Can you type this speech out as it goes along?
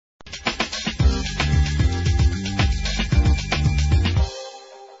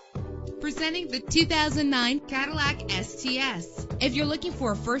Presenting the 2009 Cadillac STS. If you're looking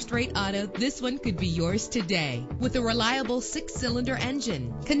for a first-rate auto, this one could be yours today. With a reliable 6-cylinder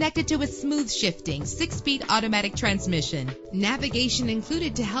engine connected to a smooth shifting 6-speed automatic transmission. Navigation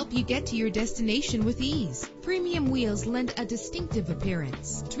included to help you get to your destination with ease. Premium wheels lend a distinctive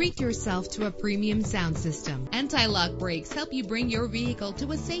appearance. Treat yourself to a premium sound system. Anti-lock brakes help you bring your vehicle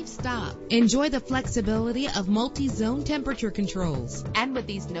to a safe stop. Enjoy the flexibility of multi-zone temperature controls. And with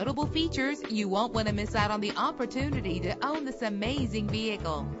these notable features, you won't want to miss out on the opportunity to own this amazing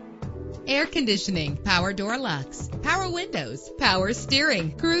vehicle. Air conditioning, power door locks, power windows, power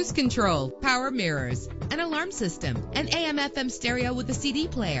steering, cruise control, power mirrors, an alarm system, an AM/FM stereo with a CD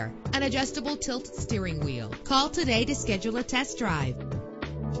player, an adjustable tilt steering wheel. Call today to schedule a test drive.